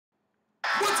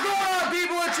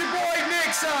your boy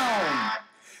Nicksown.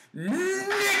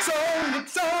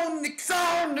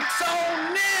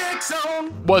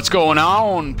 Nicksown. What's going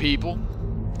on, people?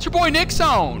 It's your boy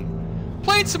Nicksown.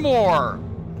 Playing some more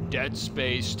Dead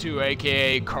Space 2,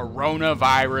 aka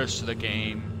Coronavirus, the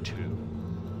game 2.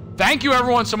 Thank you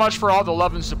everyone so much for all the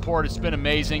love and support. It's been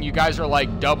amazing. You guys are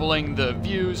like doubling the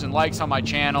views and likes on my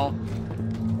channel.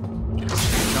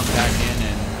 Jump back in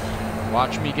and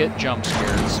watch me get jump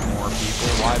scared some more, people.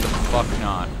 Why the fuck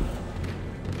not?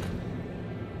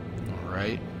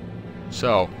 Alright.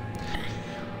 So,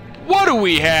 what do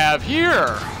we have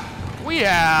here? We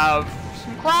have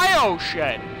some cryo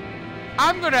shit.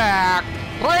 I'm gonna act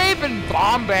brave and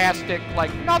bombastic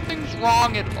like nothing's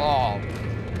wrong at all.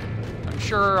 I'm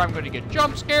sure I'm gonna get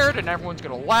jump scared and everyone's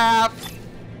gonna laugh.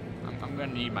 I'm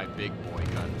gonna need my big boy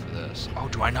gun for this. Oh,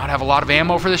 do I not have a lot of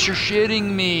ammo for this? You're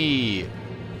shitting me.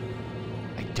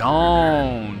 I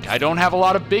don't have a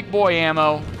lot of big boy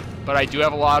ammo, but I do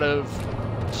have a lot of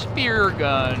spear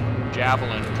gun,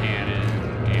 javelin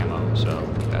cannon ammo, so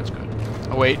that's good.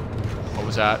 Oh wait, what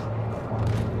was that?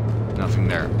 Nothing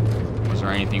there. Was there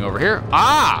anything over here?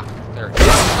 Ah! There is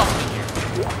something here.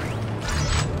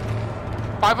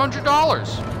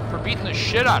 $500 for beating the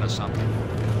shit out of something.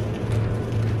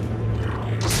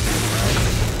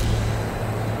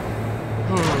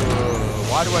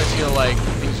 Why do I feel like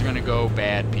things are gonna go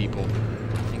bad, people? I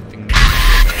think things are gonna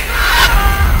go bad.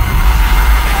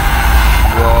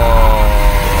 Whoa!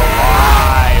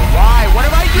 Why? What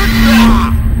have I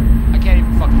done? I can't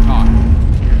even fucking talk.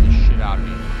 Scare the shit out of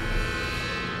me.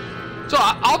 So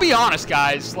I'll be honest,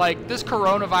 guys. Like, this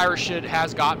coronavirus shit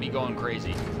has got me going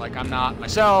crazy. Like, I'm not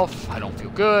myself. I don't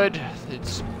feel good.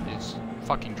 It's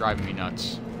fucking driving me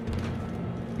nuts.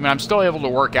 I mean, I'm still able to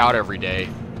work out every day.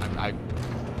 I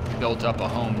built up a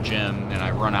home gym and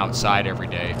I run outside every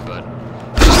day, but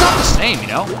it's just not the same, you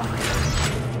know?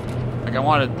 Like, I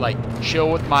want to, like,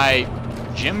 chill with my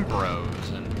gym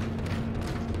bros and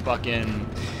fucking,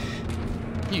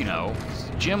 you know,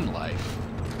 gym life.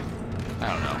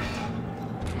 I don't know.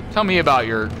 Tell me about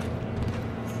your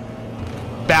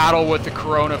battle with the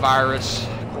coronavirus,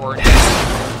 quarantine.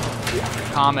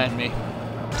 Comment me.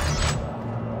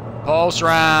 Pulse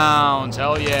rounds,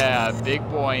 hell yeah. Big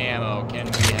boy ammo. Can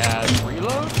we have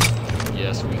reload?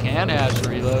 Yes, we can have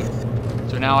reload.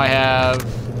 So now I have...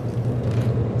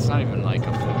 It's not even like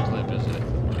a full clip, is it?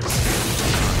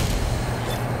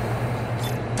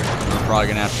 I'm probably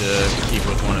gonna have to keep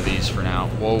with one of these for now.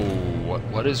 Whoa,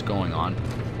 what is going on?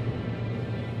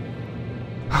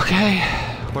 Okay,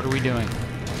 what are we doing?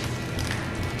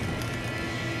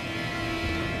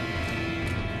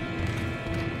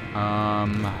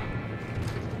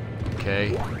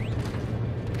 Okay.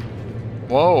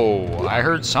 Whoa, I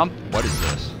heard something. What is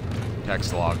this?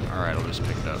 Text log. Alright, I'll just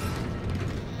pick it up.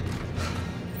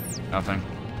 Nothing?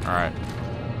 Alright.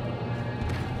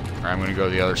 Alright, I'm gonna go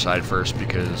to the other side first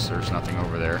because there's nothing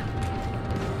over there.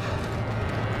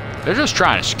 They're just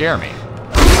trying to scare me.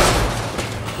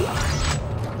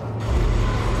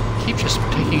 Keep just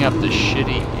picking up this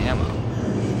shitty ammo.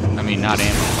 I mean, not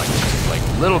ammo, like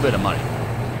a little bit of money.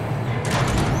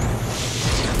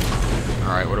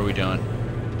 Alright, what are we doing?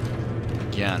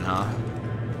 Again, huh?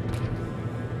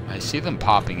 I see them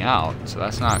popping out, so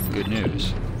that's not good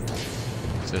news.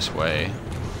 It's this way.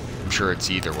 I'm sure it's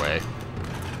either way.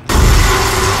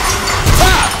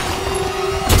 Ah!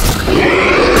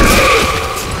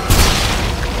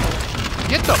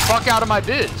 Get the fuck out of my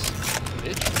biz,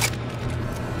 bitch.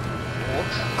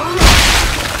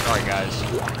 Sorry, guys.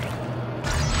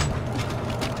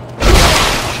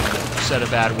 Said a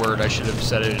bad word. I should have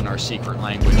said it in our secret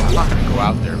language. I'm not going to go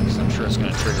out there because I'm sure it's going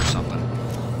to trigger something.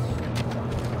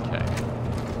 Okay.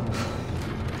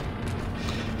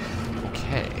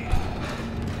 Okay.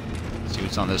 Let's see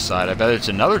what's on this side. I bet it's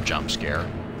another jump scare.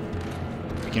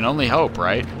 We can only hope,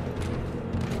 right?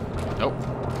 Nope.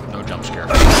 No jump scare.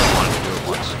 I wanted to do it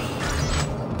once.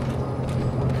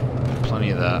 Plenty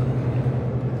of that.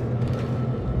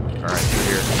 Alright, through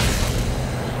here.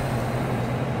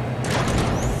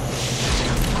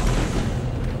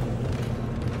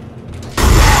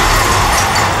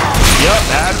 Yep,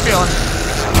 bad feeling.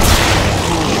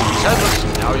 He's headless.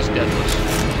 Now he's deadless.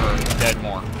 Or dead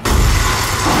more.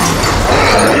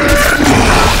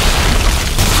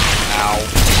 Ow.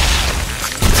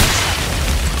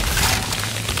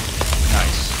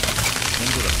 Nice.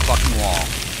 Into the fucking wall,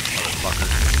 motherfucker.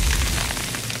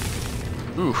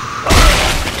 Oof.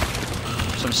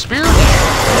 Some spears? Oh,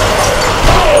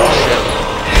 shit.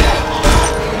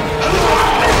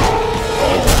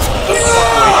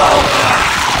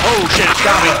 Oh shit, it's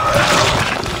got me.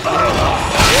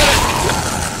 Get it,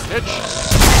 bitch.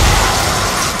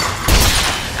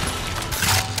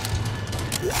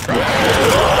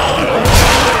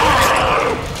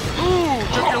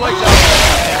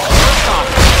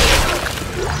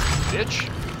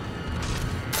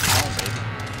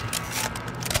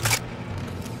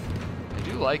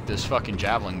 like this fucking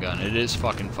javelin gun. It is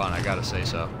fucking fun, I gotta say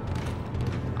so.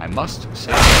 I must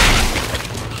say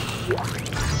so.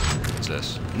 What's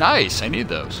this? Nice, I need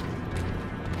those.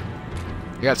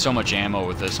 I got so much ammo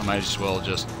with this, I might as well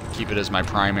just keep it as my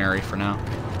primary for now.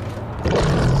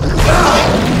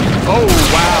 Oh,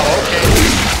 wow, okay.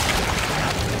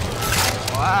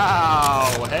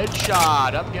 Wow,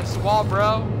 headshot up against the wall,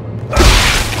 bro.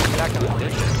 That kind of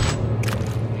dick.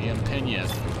 The opinion.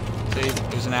 See,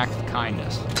 it was an act of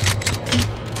kindness.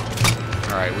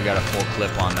 Alright, we got a full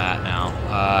clip on that now.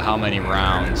 How many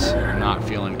rounds? I'm not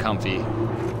feeling comfy.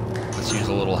 Let's use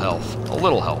a little health. A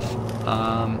little health.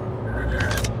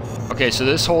 Okay, so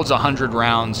this holds 100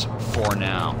 rounds for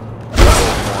now.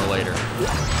 More later.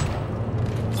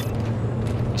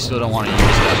 We still don't want to use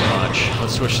that much.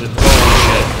 Let's switch to... Oh,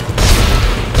 shit.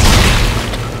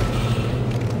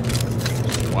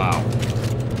 Wow.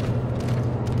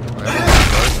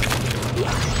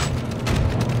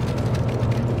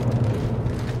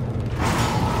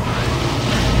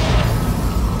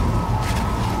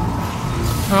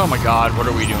 Oh my god, what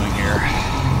are we doing here?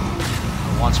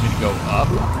 It wants me to go up.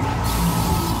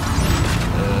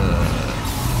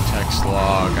 Text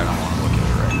log, I don't want to look at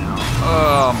it right now.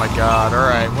 Oh my god,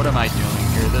 alright, what am I doing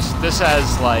here? This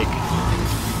has, like,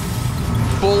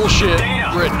 bullshit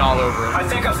Dana, written all over it. I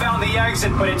think I found the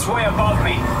exit, but it's way above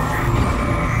me.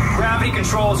 Gravity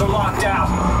controls are locked out.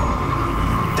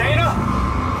 Dana?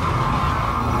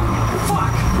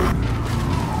 Fuck!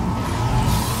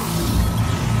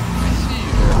 I see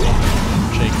you there,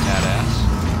 shaking that ass.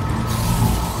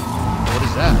 What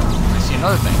is that? I see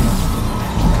another thing.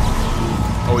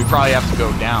 Oh, we probably have to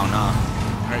go down, huh?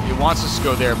 Alright, it wants us to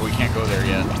go there, but we can't go there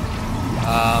yet.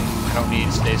 I don't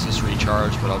need stasis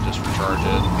recharge, but I'll just recharge it.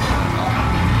 And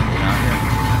I'll go down here.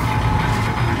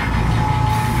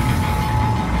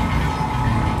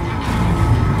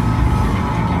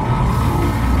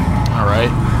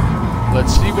 Alright.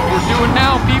 Let's see what we're doing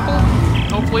now, people.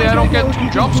 Hopefully I don't get too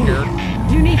jump scared.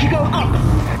 You need to go up.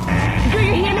 Do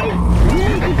you hear me? You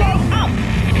need to go up.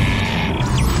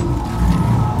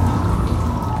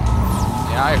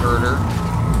 Yeah, I heard her,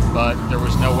 but there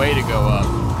was no way to go up.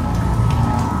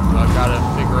 I've got to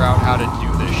figure out how to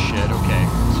do this shit. Okay,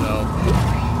 so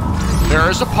there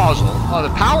is a puzzle. Oh, the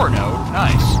power node.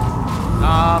 Nice.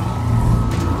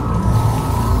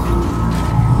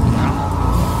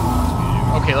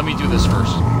 Okay, let me do this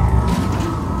first.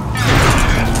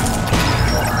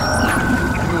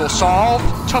 We will solve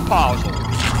the puzzle.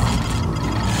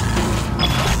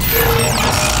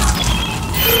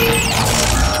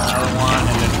 Another one,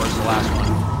 and then where's the last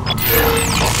one?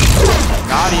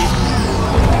 Got it.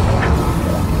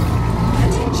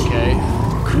 Okay.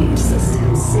 Creep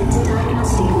systems set to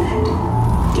diagnostic mode.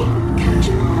 Get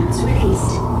counter arms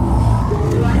released.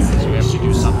 So we have to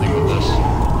do something with this.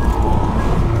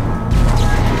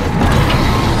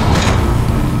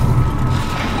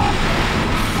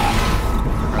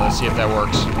 Alright, let's see if that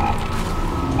works.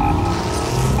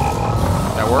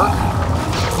 That work?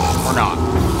 Or not?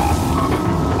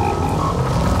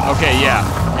 Okay, yeah,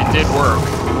 it did work.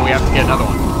 But we have to get another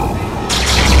one.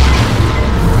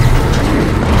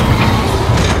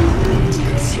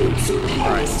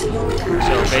 Alright,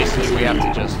 so basically we have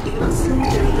to just...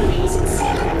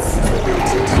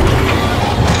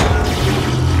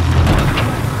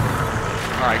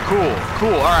 Alright, cool,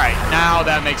 cool, alright, now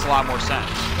that makes a lot more sense.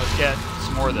 Let's get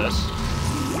some more of this.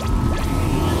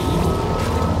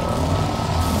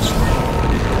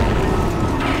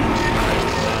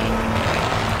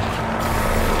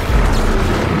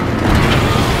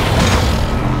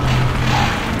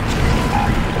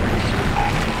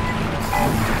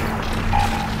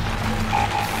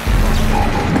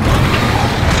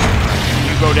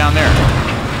 Go down there.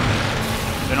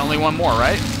 Then only one more,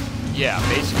 right? Yeah,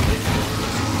 basically.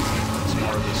 Some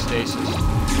more of the stasis.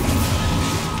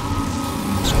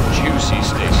 Some juicy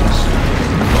stasis.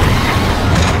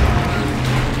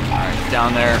 Alright,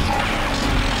 down there.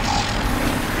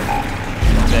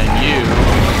 Then you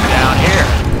down here.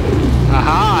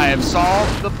 Aha, I have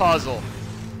solved the puzzle.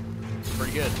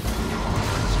 Pretty good.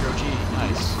 0G,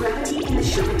 nice. Gravity in the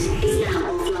shot is now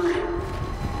offline.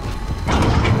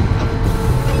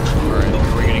 Alright,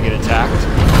 are we gonna get attacked?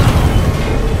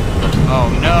 Oh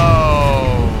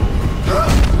no!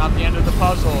 Not the end of the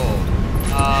puzzle.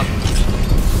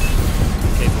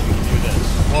 Okay, but we can do this.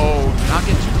 Whoa, do not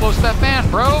get too close to that fan,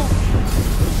 bro! Alright,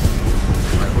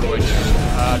 what do I do?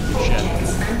 Shit.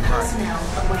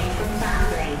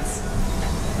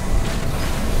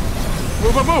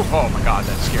 Move, move, move! Oh my god,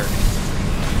 that scared me.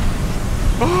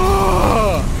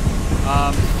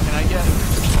 Can I get...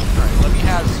 Alright, let me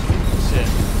have sit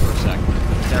for a second.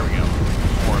 There we go.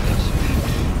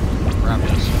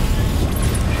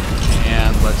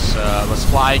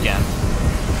 fly again.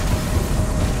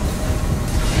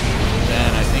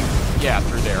 Then I think, yeah,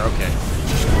 through there, okay.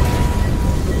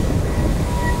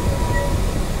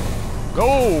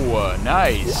 Go!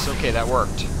 Nice! Okay, that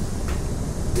worked.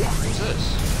 What's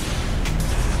this?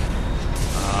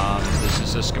 This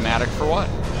is a schematic for what?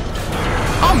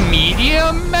 A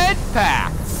medium med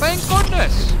pack! Thank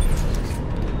goodness!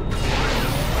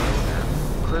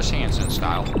 Chris Hansen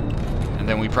style. And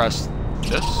then we press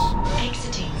this.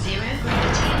 Exiting 0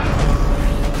 gravity.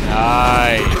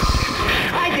 Nice!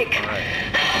 Isaac!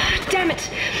 Damn it!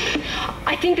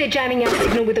 I think they're jamming our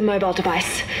signal with a mobile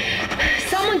device.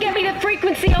 Someone get me the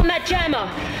frequency on that jammer!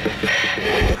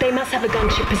 They must have a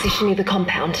gunship position near the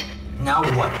compound. Now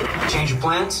what? Change your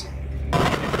plans?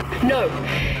 No.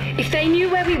 If they knew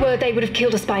where we were, they would have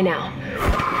killed us by now.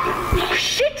 Oh,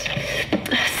 shit!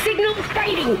 Signal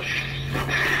fading!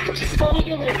 Just follow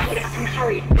your lead and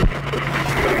hurry.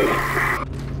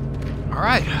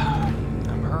 Alright.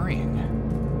 I'm hurrying.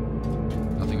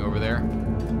 Nothing over there.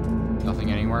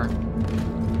 Nothing anywhere.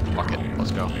 Fuck it.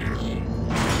 Let's go. I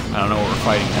don't know what we're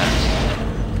fighting next.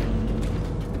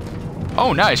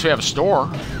 Oh, nice. We have a store.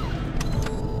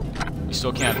 We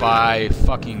still can't buy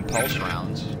fucking pulse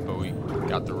rounds, but we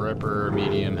got the Ripper,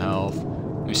 medium health.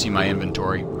 Let me see my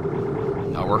inventory.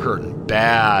 Oh, we're hurting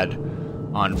bad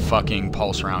on fucking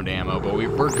pulse round ammo, but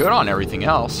we're good on everything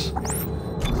else.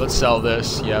 Let's sell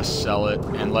this. Yes, sell it.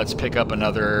 And let's pick up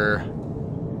another...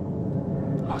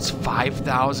 Oh, it's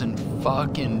 $5,000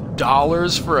 fucking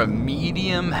dollars for a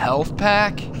medium health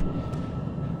pack?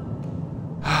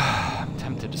 I'm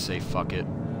tempted to say fuck it.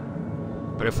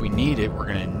 But if we need it, we're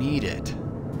gonna need it.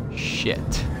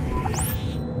 Shit.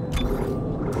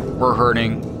 We're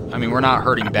hurting. I mean, we're not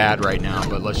hurting bad right now,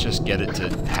 but let's just get it to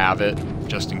have it,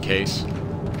 just in case.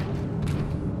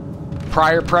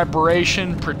 Prior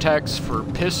preparation protects for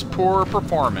piss-poor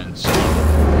performance.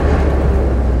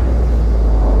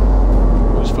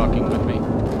 Who's fucking with me?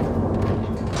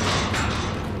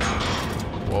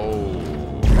 Whoa.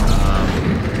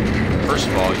 First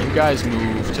of all, you guys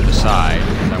move to the side,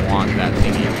 because I want that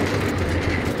thingy.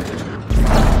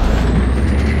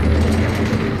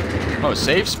 Oh,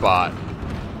 safe spot.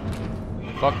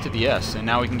 Fuck to the S, and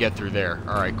now we can get through there.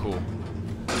 Alright, cool.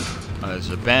 There's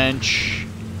a bench.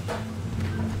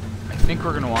 I think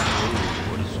we're gonna want to...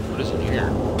 What is in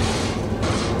here?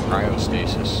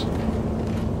 Cryostasis.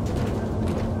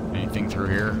 Anything through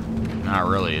here? Not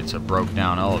really, it's a broke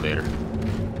down elevator.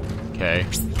 Okay.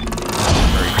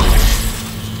 Very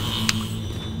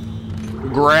cool.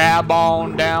 Grab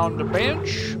on down the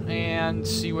bench and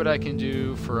see what I can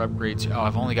do for upgrades. Oh,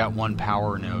 I've only got one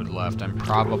power node left. I'm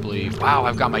probably... Wow,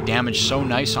 I've got my damage so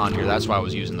nice on here. That's why I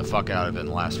was using the fuck out of it in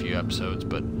the last few episodes.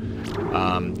 But,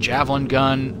 javelin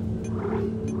gun...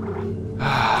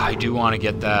 I do want to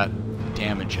get that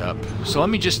damage up. So let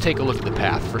me just take a look at the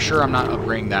path. For sure, I'm not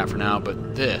upgrading that for now,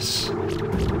 but this...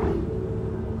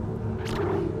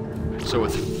 So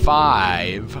with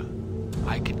 5,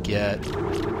 I could get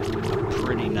a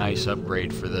pretty nice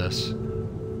upgrade for this.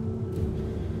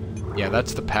 Yeah,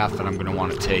 that's the path that I'm going to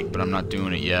want to take, but I'm not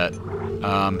doing it yet.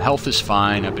 Health is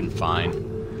fine. I've been fine.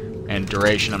 And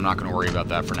duration, I'm not going to worry about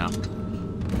that for now.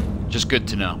 Just good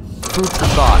to know. Food for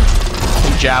thought.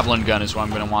 The javelin gun is what I'm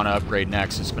going to want to upgrade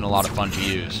next. It's been a lot of fun to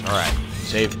use. Alright,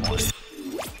 save point.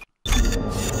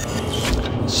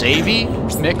 Savey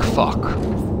McFuck.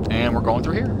 And we're going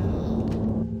through here.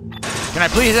 Can I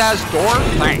please ask door?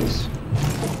 Thanks.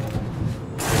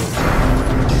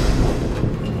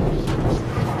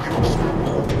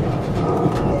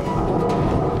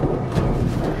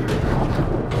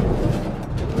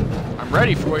 I'm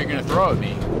ready for what you're gonna throw at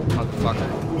me, motherfucker.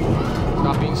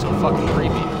 Stop being so fucking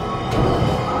creepy.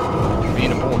 You're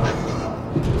being a bullshit.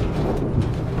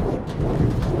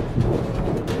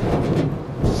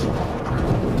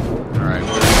 Alright,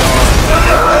 where are we going?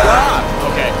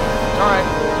 Okay, it's alright.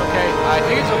 I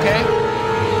think it's okay.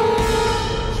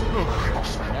 Ooh,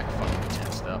 my neck fucking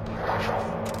tensed up.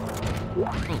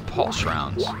 Ooh, pulse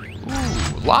rounds.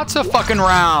 Ooh, lots of fucking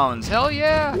rounds. Hell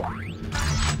yeah.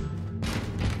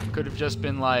 Could have just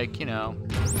been like, you know,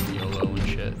 YOLO and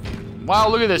shit. Wow,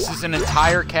 look at this. This is an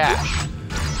entire cache.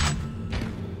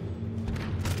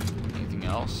 Anything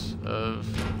else of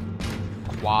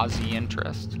quasi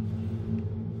interest?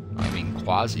 I mean,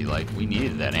 quasi, like, we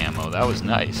needed that ammo. That was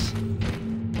nice.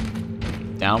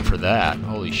 Down for that.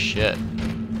 Holy shit.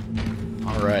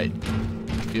 Alright.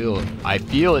 I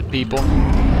feel it, people.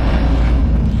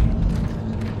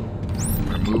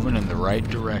 We're moving in the right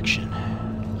direction.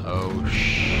 Oh,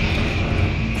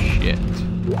 shit.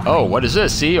 Oh, what is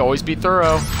this? See? Always be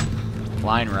thorough.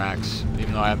 Line racks.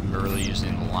 Even though I haven't been really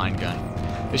using the line gun.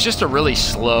 It's just a really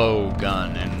slow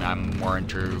gun, and I'm more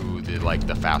into the like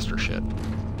the faster shit.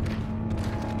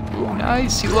 Ooh,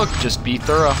 nice. See, look, just be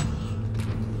thorough.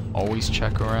 Always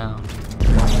check around.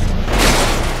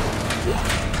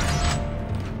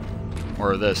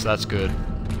 Or this, that's good.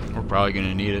 We're probably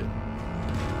gonna need it.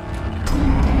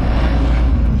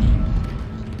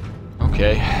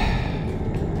 Okay.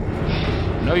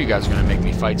 I know you guys are gonna make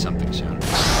me fight something soon.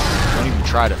 Don't even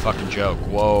try to fucking joke.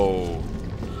 Whoa.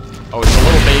 Oh, it's a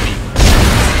little baby.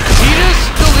 Deletus,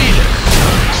 deletus.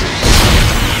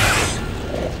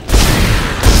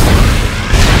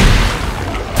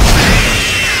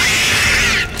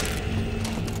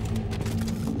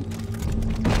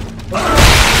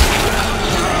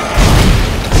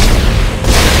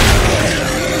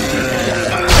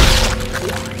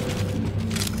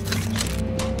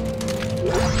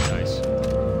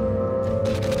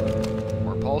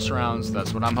 Rounds,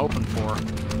 that's what I'm hoping for.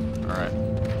 Alright.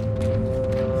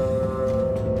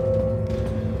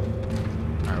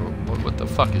 Alright, what the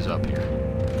fuck is up here?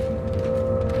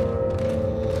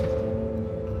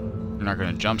 You're not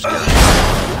gonna jump scare me.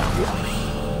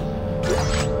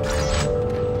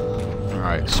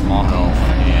 Alright, small health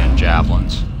and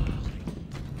javelins.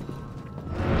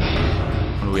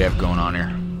 What do we have going on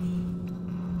here?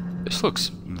 This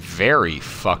looks very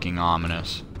fucking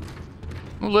ominous.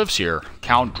 Who lives here?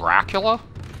 Count Dracula?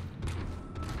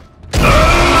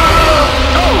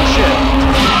 Oh, shit.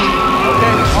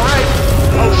 Okay, alright.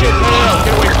 Oh, shit. No,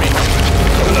 get away from me.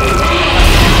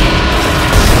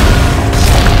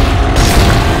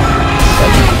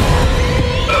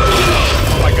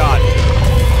 Oh, my God.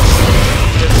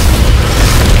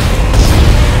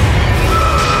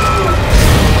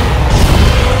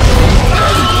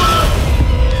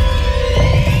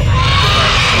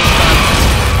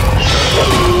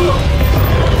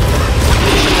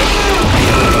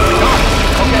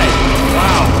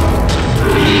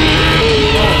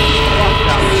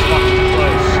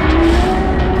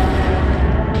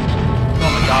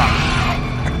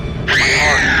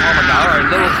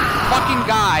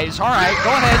 Alright, go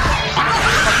ahead.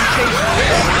 Fucking chase me.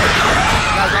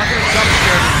 Guys, I'm gonna jump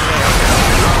scare me today. I'm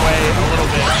gonna run away a little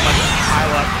bit. Let's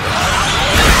pile up.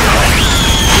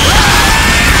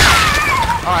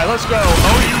 Alright, let's go.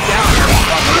 Mow you down here,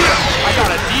 fucker. I got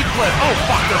a deep clip. Oh,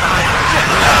 fuck, they're behind me. Shit.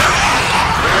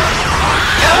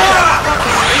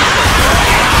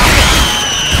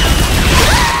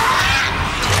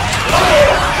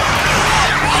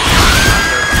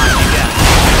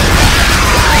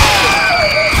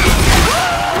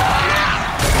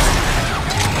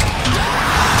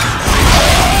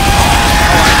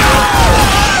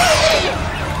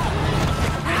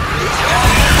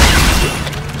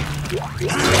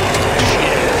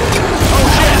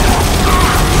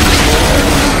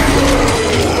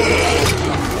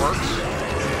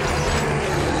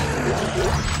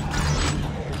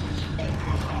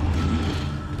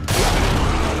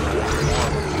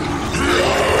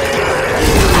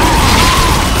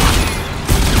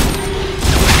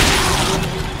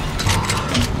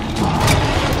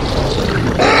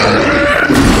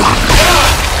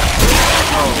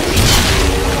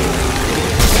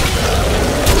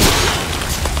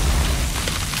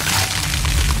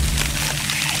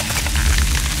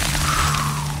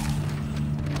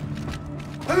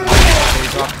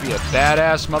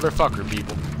 Badass motherfucker,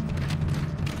 people.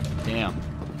 Damn.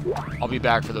 I'll be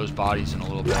back for those bodies in a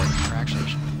little bit. Or actually, I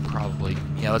should probably...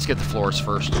 Yeah, let's get the floors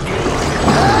first.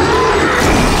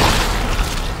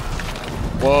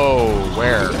 Whoa,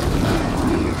 where?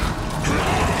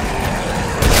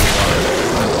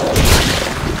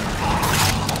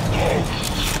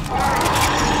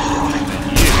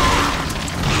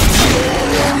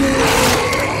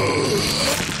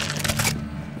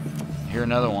 Here,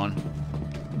 another one.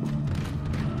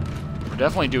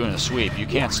 Definitely doing a sweep. You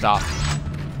can't stop me.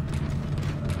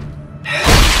 I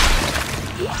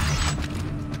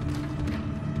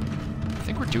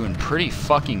think we're doing pretty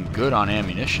fucking good on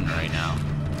ammunition right now.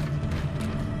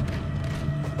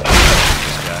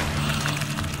 This guy.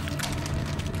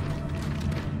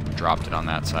 Dropped it on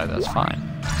that side. That's fine.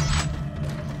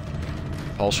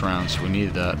 Pulse rounds. We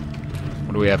needed that.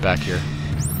 What do we have back here?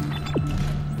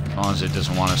 As long as it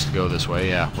doesn't want us to go this way,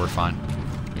 yeah, we're fine.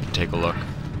 We can take a look.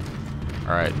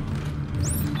 Alright.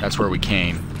 That's where we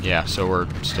came. Yeah, so we're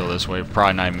still this way.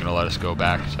 Probably not even going to let us go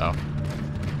back, so...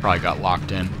 Probably got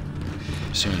locked in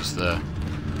as soon as the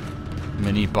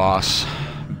mini-boss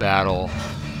battle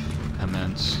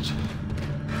commenced.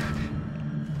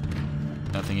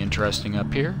 Nothing interesting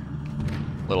up here.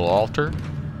 Little altar.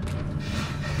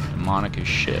 Demonic as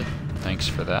shit. Thanks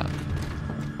for that.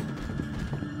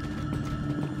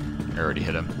 I already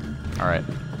hit him. Alright.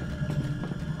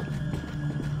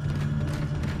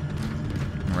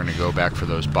 We're gonna go back for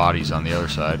those bodies on the other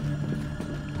side.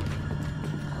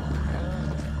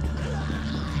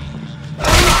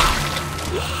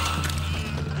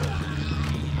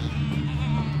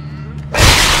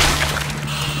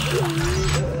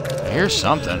 Here's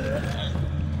something.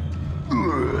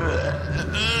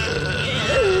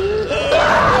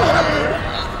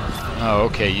 Oh,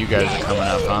 okay, you guys are coming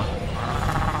up, huh?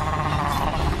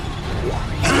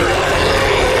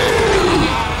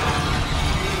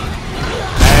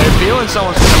 I had a feeling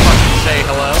someone's gonna fucking say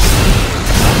hello.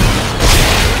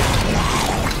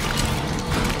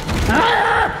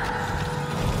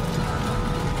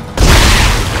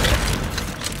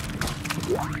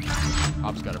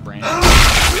 Pop's got a brain.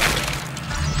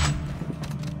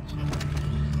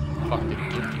 Fuck did he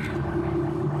give me?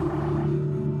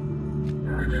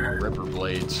 Ripper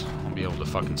blades. I'll be able to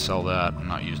fucking sell that. I'm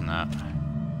not using that.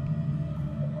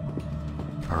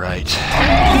 Alright.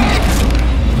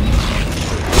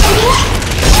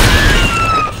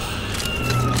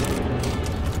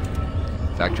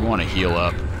 In fact, you want to heal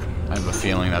up. I have a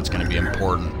feeling that's going to be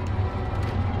important.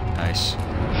 Nice.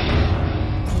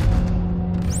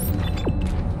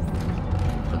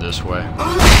 For this way.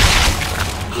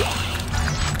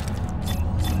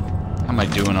 How am I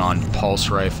doing on pulse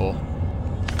rifle?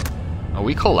 Oh,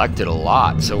 we collected a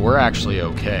lot, so we're actually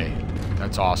okay.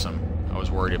 That's awesome. I was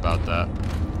worried about that.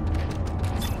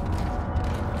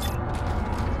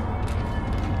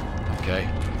 Okay.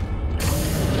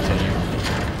 Continue.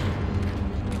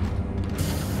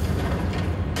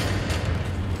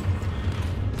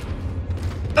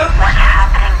 What's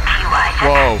happening to you, Isaac?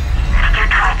 Whoa. You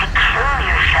tried to kill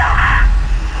yourself.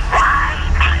 Why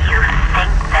do you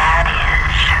think that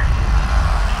is?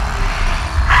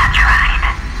 That's right.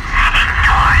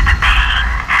 Ignore the pain.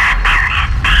 Bury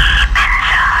it deep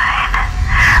inside.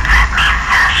 Let me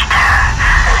fester.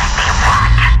 Let me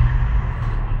what?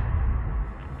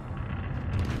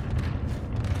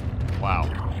 Wow.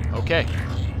 Okay.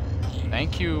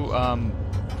 Thank you,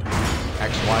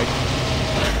 ex-wife.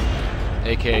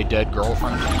 AKA dead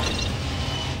girlfriend.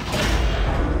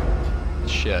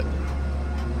 Shit.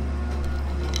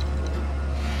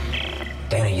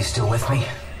 Dana, you still with me?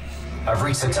 I've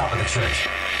reached the top of the church.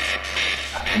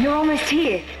 You're almost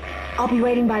here. I'll be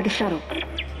waiting by the shuttle.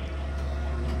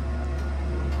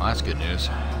 Well, that's good news.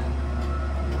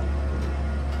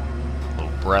 A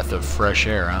little breath of fresh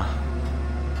air, huh?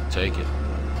 Take it.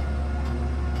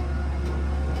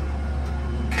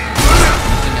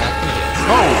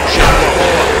 Oh, shit!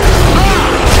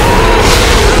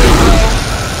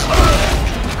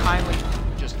 Kindly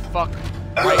just fuck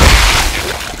right.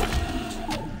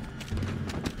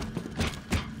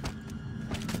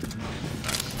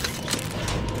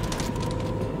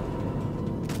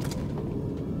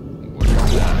 What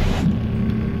is that?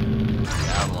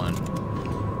 Javelin.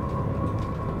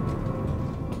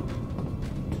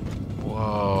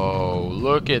 Whoa,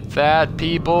 look at that,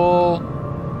 people!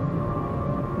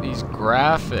 These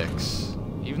graphics.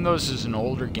 Even though this is an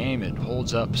older game, it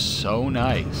holds up so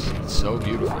nice. It's so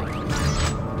beautiful.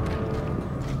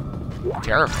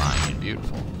 Terrifying and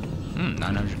beautiful.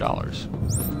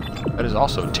 $900. That is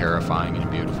also terrifying and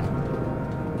beautiful.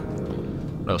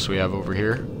 What else do we have over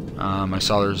here? I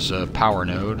saw there's a power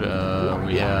node.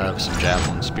 We have some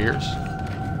javelin spears.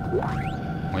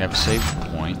 We have a save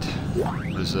point.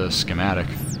 What is a schematic?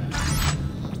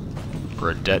 For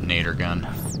a detonator gun.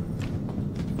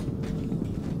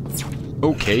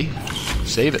 Okay,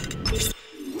 save it.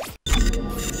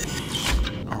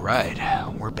 Alright,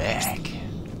 we're back.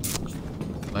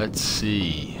 Let's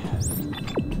see.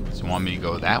 Does it want me to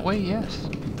go that way? Yes,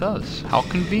 it does. How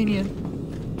convenient.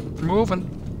 We're moving.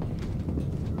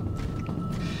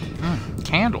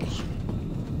 Candles.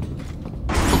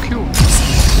 So cute.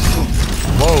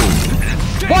 Whoa.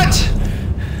 What?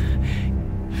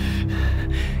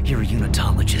 You're a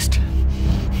unitologist.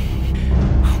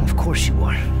 Of course you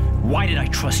are. Why did I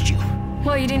trust you?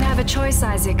 Well, you didn't have a choice,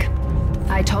 Isaac.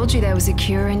 I told you there was a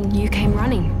cure and you came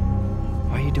running.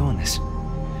 Why are you doing this?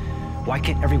 Why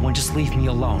can't everyone just leave me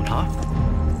alone, huh?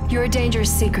 You're a dangerous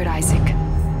secret, Isaac.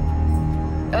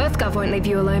 EarthGov won't leave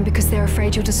you alone because they're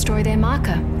afraid you'll destroy their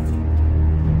marker.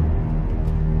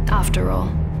 After all,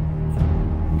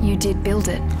 you did build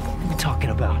it. What are you talking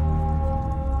about?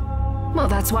 Well,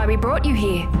 that's why we brought you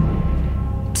here.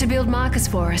 To build markers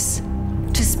for us.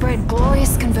 To spread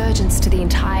glorious convergence to the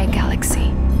entire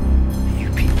galaxy. You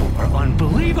people are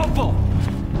unbelievable!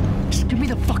 Just give me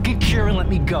the fucking cure and let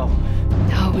me go.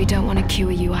 Oh, we don't want to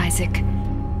cure you, Isaac.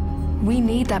 We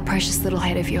need that precious little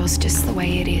head of yours just the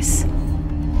way it is.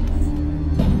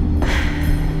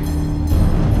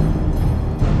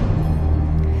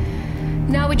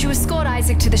 Now would you escort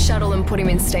Isaac to the shuttle and put him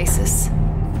in stasis?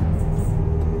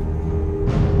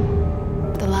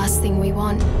 The last thing we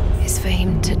want is for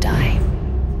him to die.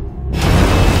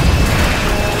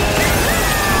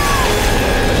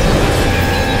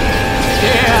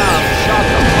 Damn! Shut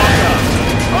the fuck up.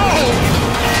 Oh!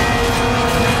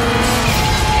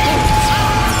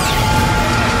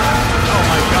 Oh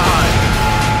my god.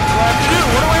 What do I have to do?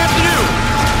 What do I have to do?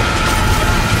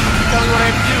 Tell me what I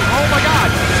have to do. Oh my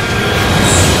god.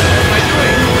 What am I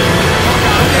doing? Oh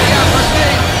god, okay, yeah, first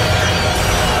thing.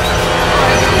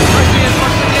 Alright, first thing,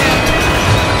 first thing in.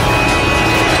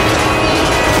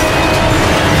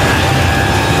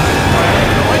 Alright, I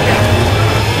have no idea.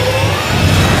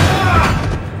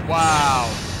 Wow.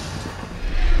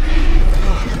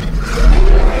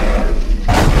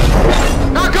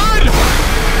 Not good! Oh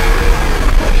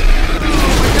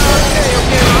my god,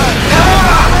 okay, run.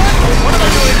 What am I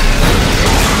doing?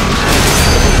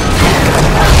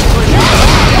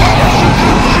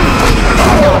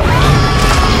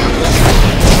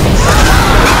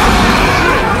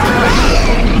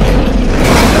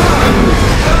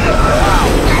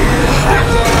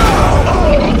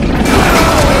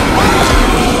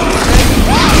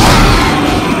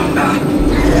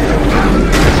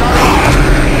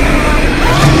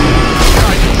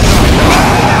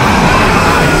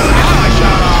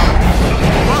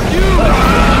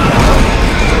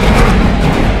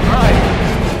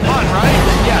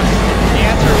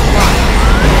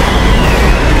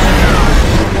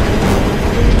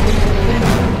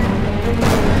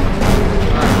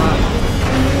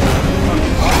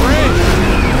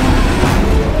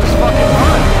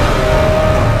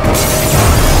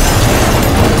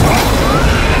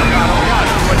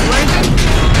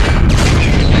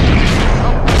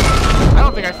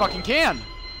 Fucking can.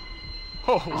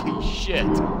 Holy shit.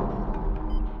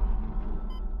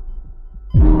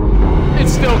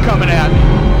 It's still coming at me.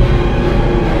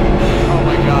 Oh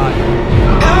my god.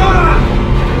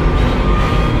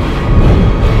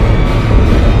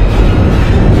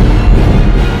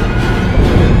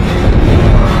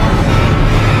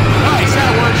 Nice,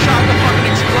 that one shot the fucking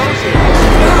explosive.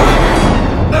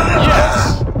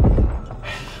 Yes.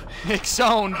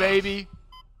 Nicksown, baby.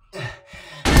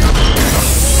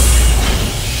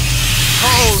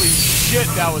 Holy shit,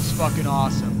 that was fucking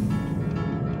awesome.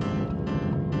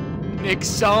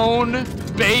 Nicksown,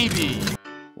 baby.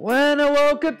 When I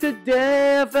woke up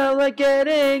today, I felt like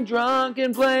getting drunk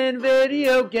and playing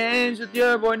video games with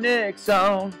your boy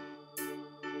Nicksown.